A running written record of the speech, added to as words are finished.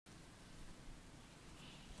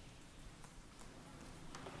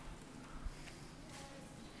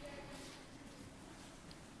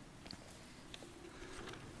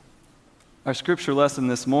Our scripture lesson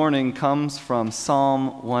this morning comes from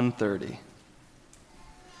Psalm 130.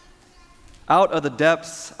 Out of the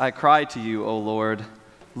depths I cry to you, O Lord.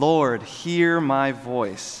 Lord, hear my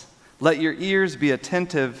voice. Let your ears be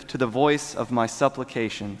attentive to the voice of my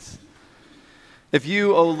supplications. If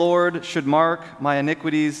you, O Lord, should mark my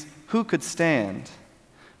iniquities, who could stand?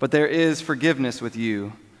 But there is forgiveness with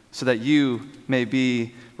you, so that you may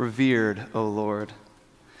be revered, O Lord.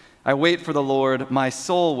 I wait for the Lord, my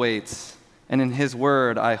soul waits, and in his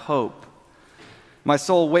word I hope. My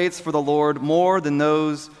soul waits for the Lord more than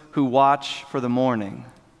those who watch for the morning,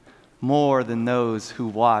 more than those who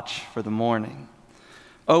watch for the morning.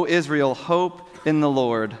 O Israel, hope in the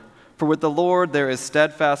Lord, for with the Lord there is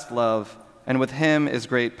steadfast love, and with him is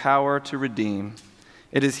great power to redeem.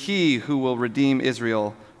 It is he who will redeem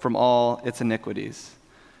Israel from all its iniquities.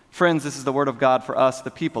 Friends, this is the word of God for us,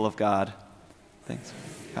 the people of God. Thanks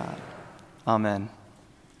be to God. Amen.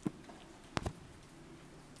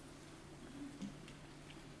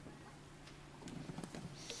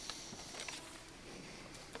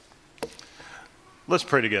 Let's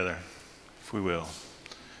pray together, if we will.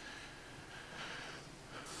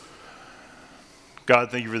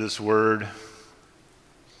 God, thank you for this word.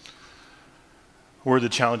 A word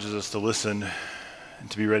that challenges us to listen and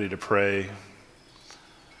to be ready to pray.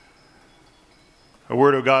 A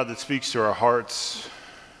word, oh God, that speaks to our hearts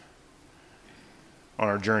on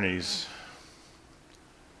our journeys.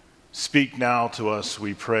 Speak now to us,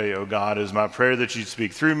 we pray, O God. It is my prayer that you'd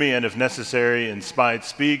speak through me, and if necessary, in spite,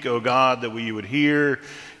 speak, O God, that we would hear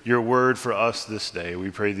your word for us this day.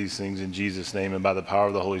 We pray these things in Jesus' name and by the power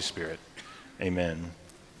of the Holy Spirit. Amen.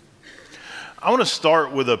 I want to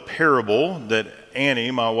start with a parable that Annie,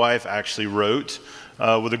 my wife, actually wrote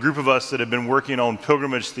with a group of us that have been working on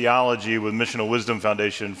pilgrimage theology with Missional Wisdom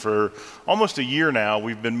Foundation for almost a year now.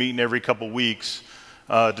 We've been meeting every couple weeks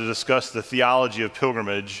to discuss the theology of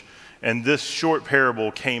pilgrimage. And this short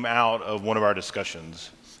parable came out of one of our discussions.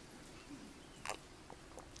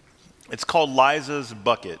 It's called Liza's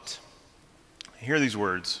Bucket. Hear these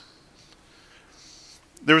words.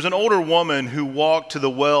 There was an older woman who walked to the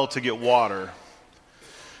well to get water.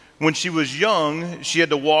 When she was young, she had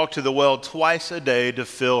to walk to the well twice a day to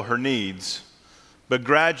fill her needs. But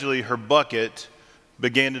gradually, her bucket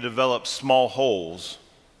began to develop small holes.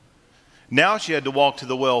 Now she had to walk to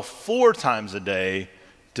the well 4 times a day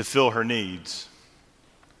to fill her needs.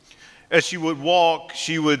 As she would walk,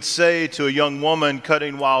 she would say to a young woman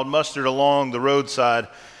cutting wild mustard along the roadside,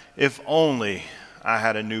 "If only I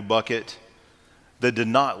had a new bucket that did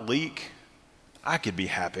not leak, I could be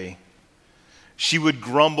happy." She would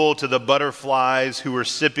grumble to the butterflies who were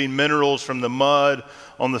sipping minerals from the mud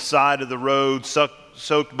on the side of the road,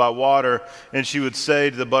 soaked by water, and she would say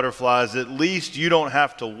to the butterflies, "At least you don't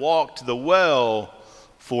have to walk to the well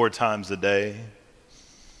 4 times a day."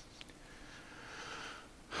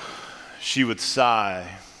 She would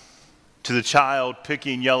sigh to the child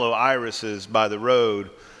picking yellow irises by the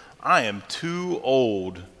road, "I am too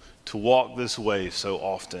old to walk this way so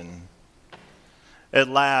often." At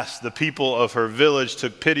last, the people of her village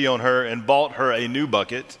took pity on her and bought her a new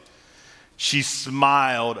bucket. She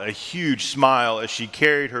smiled a huge smile as she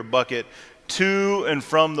carried her bucket to and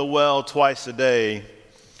from the well twice a day.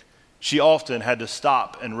 She often had to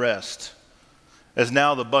stop and rest, as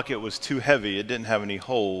now the bucket was too heavy. It didn't have any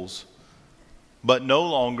holes. But no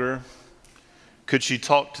longer could she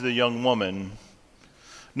talk to the young woman.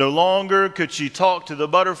 No longer could she talk to the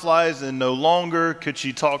butterflies, and no longer could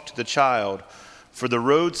she talk to the child. For the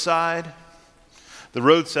roadside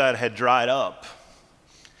had dried up.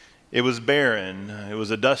 It was barren. It was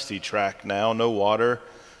a dusty track now, no water.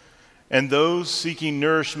 And those seeking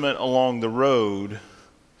nourishment along the road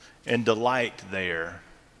and delight there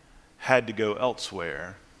had to go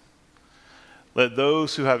elsewhere. Let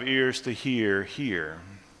those who have ears to hear, hear.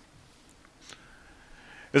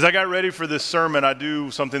 As I got ready for this sermon, I do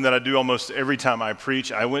something that I do almost every time I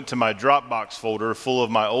preach. I went to my Dropbox folder full of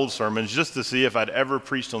my old sermons just to see if I'd ever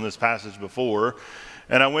preached on this passage before.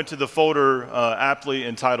 And I went to the folder aptly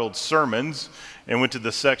entitled Sermons and went to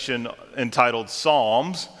the section entitled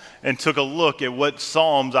Psalms and took a look at what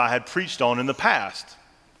Psalms I had preached on in the past.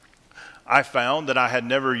 I found that I had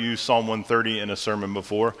never used Psalm 130 in a sermon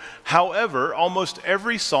before. However, almost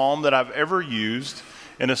every psalm that I've ever used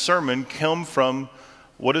in a sermon come from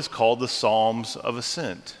what is called the Psalms of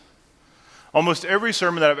Ascent. Almost every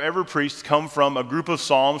sermon that I've ever preached come from a group of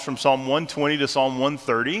psalms from Psalm 120 to Psalm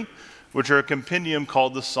 130, which are a compendium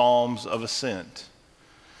called the Psalms of Ascent.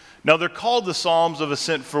 Now, they're called the Psalms of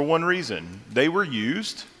Ascent for one reason. They were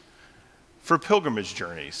used for pilgrimage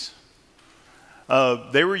journeys.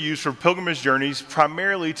 they were used for pilgrimage journeys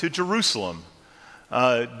primarily to Jerusalem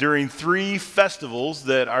during 3 festivals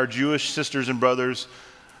that our Jewish sisters and brothers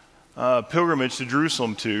pilgrimage to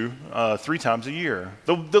Jerusalem to 3 times a year.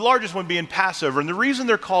 The largest one being Passover. And the reason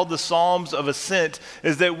they're called the Psalms of Ascent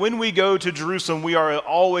is that when we go to Jerusalem, we are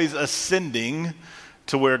always ascending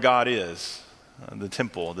to where God is, the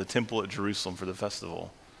temple at Jerusalem for the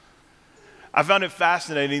festival. I found it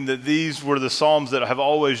fascinating that these were the Psalms that have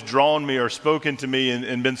always drawn me or spoken to me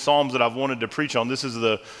and been Psalms that I've wanted to preach on. This is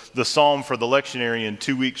the Psalm for the lectionary in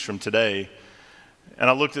 2 weeks from today. And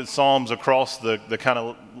I looked at Psalms across the kind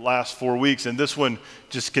of last 4 weeks, and this one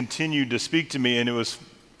just continued to speak to me. And it was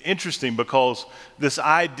interesting because this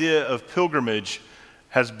idea of pilgrimage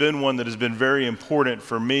has been one that has been very important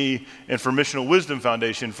for me and for Missional Wisdom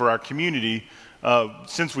Foundation, for our community,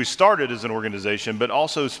 since we started as an organization, but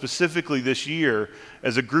also specifically this year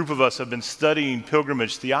as a group of us have been studying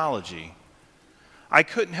pilgrimage theology. I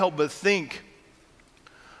couldn't help but think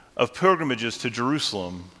of pilgrimages to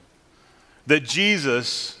Jerusalem, that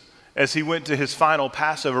Jesus, as he went to his final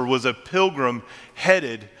Passover, was a pilgrim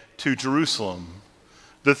headed to Jerusalem.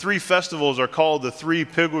 The 3 festivals are called the 3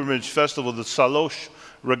 pilgrimage festivals, the Shalosh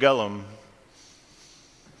Regalim,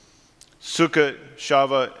 Sukkot,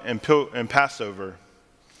 Shavuot, and Passover.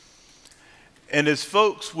 And as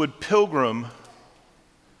folks would pilgrim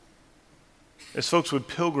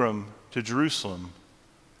to Jerusalem,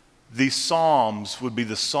 these psalms would be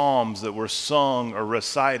the psalms that were sung or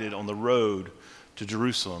recited on the road to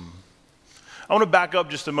Jerusalem. I want to back up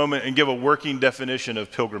just a moment and give a working definition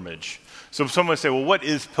of pilgrimage. So someone might say, well, what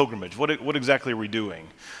is pilgrimage? What exactly are we doing?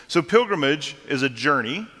 So pilgrimage is a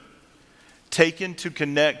journey taken to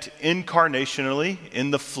connect incarnationally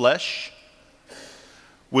in the flesh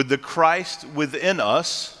with the Christ within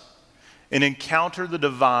us and encounter the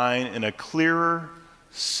divine in a clearer,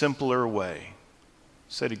 simpler way.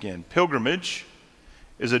 Say it again. Pilgrimage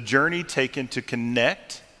is a journey taken to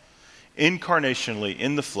connect incarnationally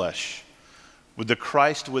in the flesh with the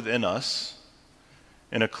Christ within us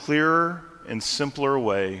in a clearer and simpler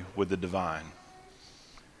way with the divine.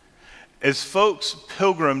 As folks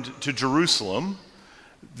pilgrimed to Jerusalem,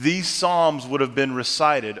 these psalms would have been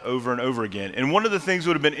recited over and over again. And one of the things that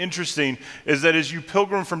would have been interesting is that as you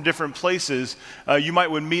pilgrim from different places, you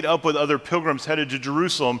would meet up with other pilgrims headed to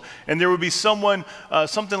Jerusalem, and there would be someone,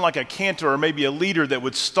 something like a cantor or maybe a leader that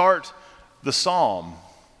would start the psalm.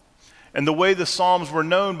 And the way the psalms were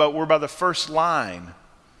known were by the first line.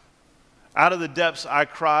 Out of the depths I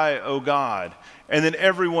cry, O God. And then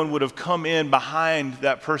everyone would have come in behind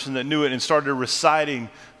that person that knew it and started reciting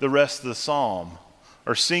the rest of the psalm,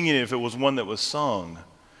 or singing it if it was one that was sung.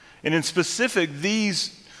 And in specific,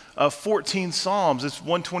 these 14 psalms, it's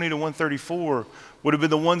 120 to 134, would have been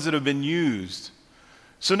the ones that have been used.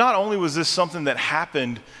 So not only was this something that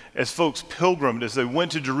happened as folks pilgrimed, as they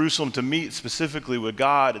went to Jerusalem to meet specifically with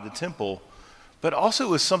God at the temple, but also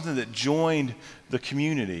it was something that joined the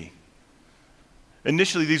community.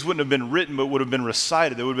 Initially, these wouldn't have been written, but would have been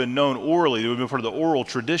recited. They would have been known orally. They would have been part of the oral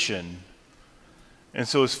tradition. And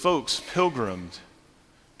so as folks pilgrimed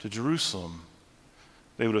to Jerusalem,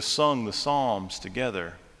 they would have sung the Psalms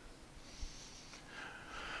together.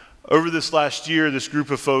 Over this last year, this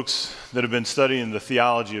group of folks that have been studying the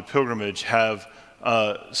theology of pilgrimage have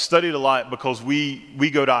studied a lot because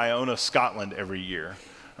we go to Iona, Scotland every year.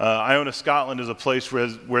 Iona, Scotland is a place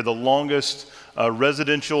where the longest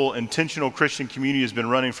residential, intentional Christian community has been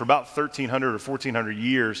running for about 1,300 or 1,400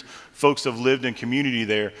 years. Folks have lived in community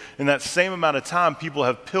there. In that same amount of time, people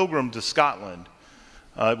have pilgrimed to Scotland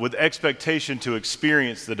with expectation to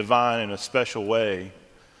experience the divine in a special way.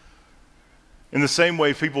 In the same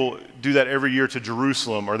way, people do that every year to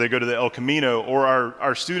Jerusalem, or they go to the El Camino, or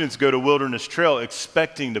our students go to Wilderness Trail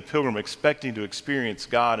expecting to pilgrim, expecting to experience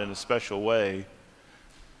God in a special way.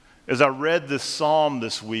 As I read this psalm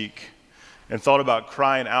this week and thought about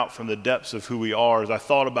crying out from the depths of who we are, as I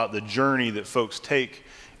thought about the journey that folks take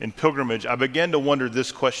in pilgrimage, I began to wonder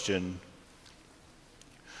this question: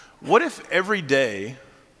 what if every day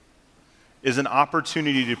is an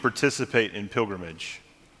opportunity to participate in pilgrimage?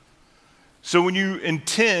 So when you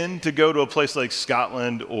intend to go to a place like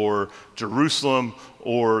Scotland or Jerusalem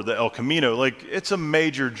or the El Camino, it's a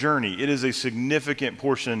major journey. It is a significant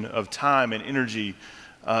portion of time and energy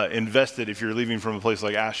invested if you're leaving from a place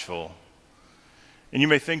like Asheville. And you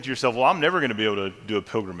may think to yourself, well, I'm never going to be able to do a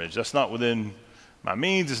pilgrimage. That's not within my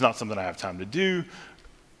means. It's not something I have time to do.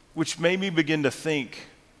 Which made me begin to think,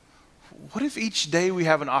 what if each day we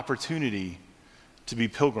have an opportunity to be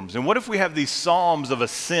pilgrims? And what if we have these psalms of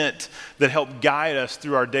ascent that help guide us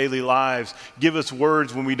through our daily lives, give us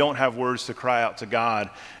words when we don't have words to cry out to God?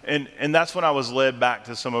 And that's when I was led back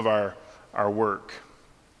to some of our work.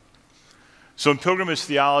 So in pilgrimage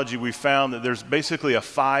theology, we found that there's basically a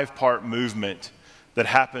 5-part movement that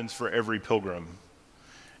happens for every pilgrim.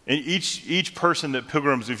 And each person that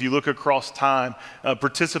pilgrims, if you look across time,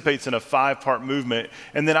 participates in a 5-part movement.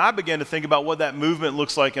 And then I began to think about what that movement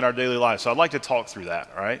looks like in our daily life. So I'd like to talk through that,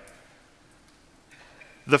 all right?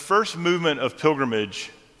 The first movement of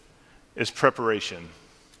pilgrimage is preparation.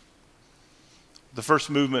 The first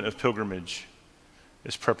movement of pilgrimage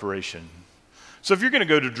is preparation. So if you're going to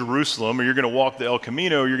go to Jerusalem, or you're going to walk the El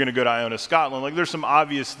Camino, or you're going to go to Iona, Scotland, like there's some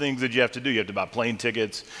obvious things that you have to do. You have to buy plane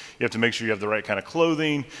tickets. You have to make sure you have the right kind of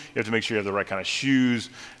clothing. You have to make sure you have the right kind of shoes.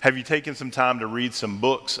 Have you taken some time to read some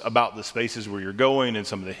books about the spaces where you're going and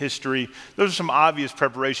some of the history? Those are some obvious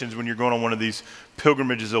preparations when you're going on one of these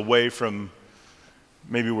pilgrimages away from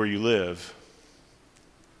maybe where you live.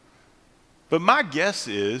 But my guess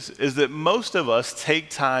is that most of us take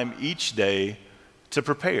time each day to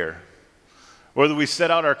prepare. Whether we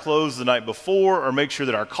set out our clothes the night before, or make sure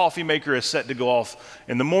that our coffee maker is set to go off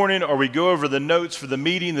in the morning, or we go over the notes for the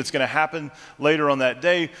meeting that's going to happen later on that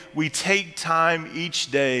day, we take time each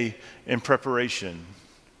day in preparation.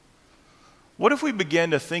 What if we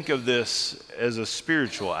began to think of this as a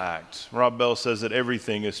spiritual act? Rob Bell says that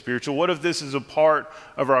everything is spiritual. What if this is a part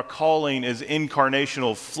of our calling as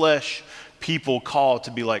incarnational flesh people called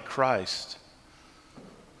to be like Christ?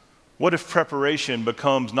 What if preparation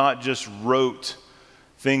becomes not just rote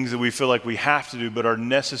things that we feel like we have to do, but are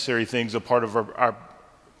necessary things, a part of our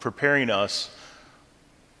preparing us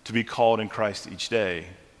to be called in Christ each day?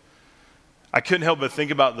 I couldn't help but think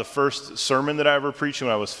about the first sermon that I ever preached when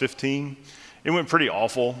I was 15. It went pretty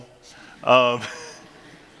awful. It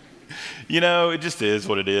just is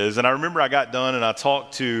what it is. And I remember I got done and I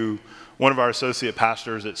talked to one of our associate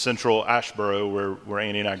pastors at Central Asheboro, where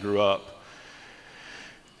Annie and I grew up.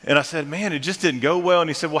 And I said, man, it just didn't go well. And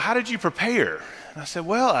he said, well, how did you prepare? And I said,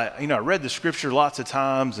 well, I read the scripture lots of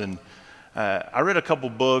times, and I read a couple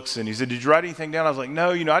books. And he said, did you write anything down? I was like, no,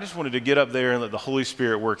 I just wanted to get up there and let the Holy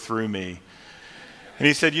Spirit work through me. And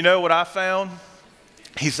he said, you know what I found?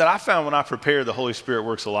 He said, I found when I prepare, the Holy Spirit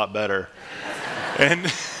works a lot better.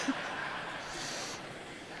 And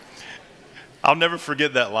I'll never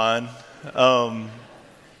forget that line. But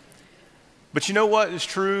you know what is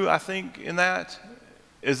true, I think, in that?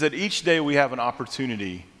 Is that each day we have an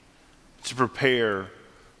opportunity to prepare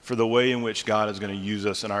for the way in which God is going to use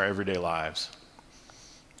us in our everyday lives.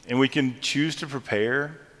 And we can choose to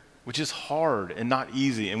prepare, which is hard and not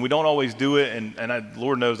easy. And we don't always do it, and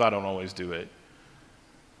Lord knows I don't always do it.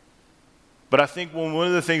 But I think one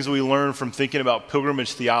of the things that we learn from thinking about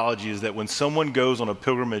pilgrimage theology is that when someone goes on a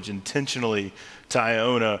pilgrimage intentionally to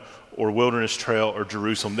Iona or Wilderness Trail or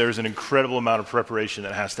Jerusalem, there's an incredible amount of preparation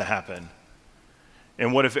that has to happen.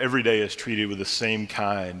 And what if every day is treated with the same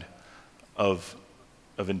kind of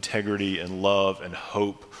integrity and love and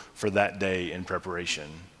hope for that day in preparation?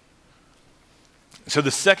 So the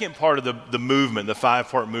second part of the movement, the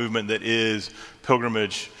 5-part movement that is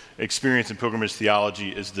pilgrimage experience and pilgrimage theology,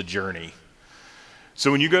 is the journey. So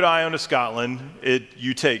when you go to Iona, Scotland,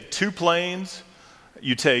 you take 2 planes,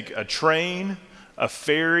 you take a train, a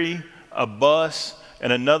ferry, a bus,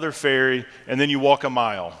 and another ferry, and then you walk a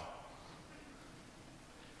mile.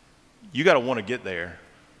 You got to want to get there.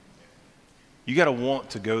 You got to want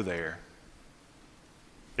to go there.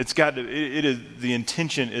 The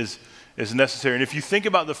intention is necessary. And if you think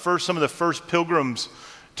about some of the first pilgrims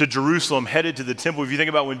to Jerusalem headed to the temple, if you think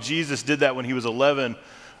about when Jesus did that when he was 11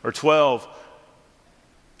 or 12,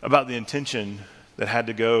 about the intention that had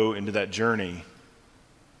to go into that journey.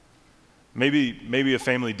 Maybe a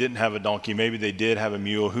family didn't have a donkey. Maybe they did have a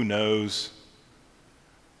mule. Who knows?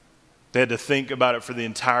 They had to think about it for the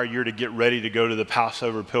entire year to get ready to go to the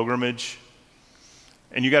Passover pilgrimage.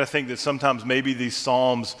 And you got to think that sometimes maybe these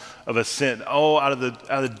psalms of ascent, out of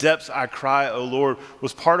the depths I cry, O Lord,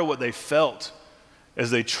 was part of what they felt as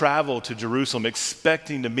they traveled to Jerusalem,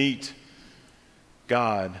 expecting to meet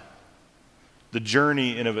God. The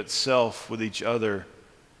journey in of itself with each other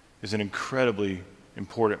is an incredibly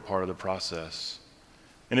important part of the process.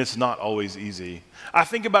 And it's not always easy. I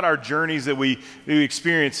think about our journeys that we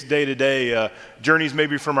experience day to day, journeys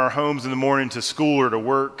maybe from our homes in the morning to school or to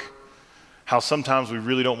work, how sometimes we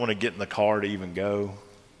really don't want to get in the car to even go.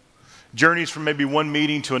 Journeys from maybe one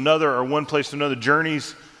meeting to another or one place to another,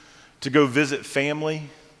 journeys to go visit family.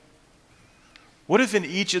 What if in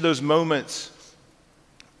each of those moments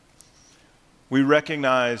we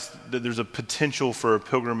recognize that there's a potential for a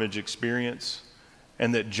pilgrimage experience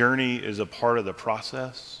and that journey is a part of the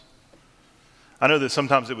process. I know that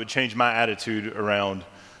sometimes it would change my attitude around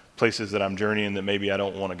places that I'm journeying that maybe I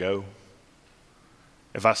don't want to go.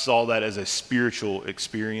 If I saw that as a spiritual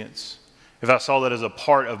experience, if I saw that as a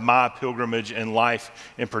part of my pilgrimage in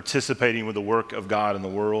life and participating with the work of God in the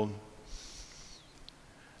world.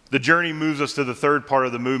 The journey moves us to the third part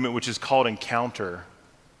of the movement, which is called encounter.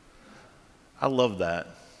 I love that.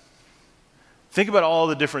 Think about all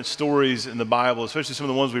the different stories in the Bible, especially some of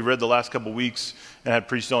the ones we've read the last couple of weeks and had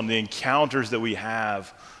preached on, the encounters that we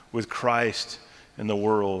have with Christ in the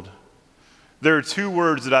world. There are two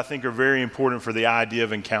words that I think are very important for the idea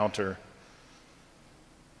of encounter.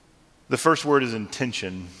 The first word is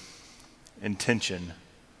intention. Intention.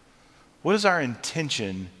 What is our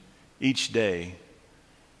intention each day?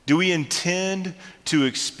 Do we intend to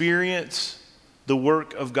experience the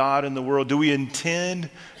work of God in the world? Do we intend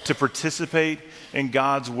to participate in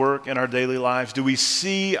God's work in our daily lives? Do we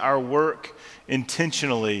see our work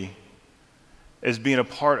intentionally as being a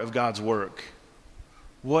part of God's work?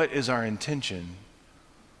 What is our intention?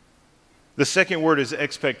 The second word is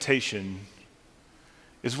expectation.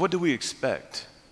 Is what do we expect?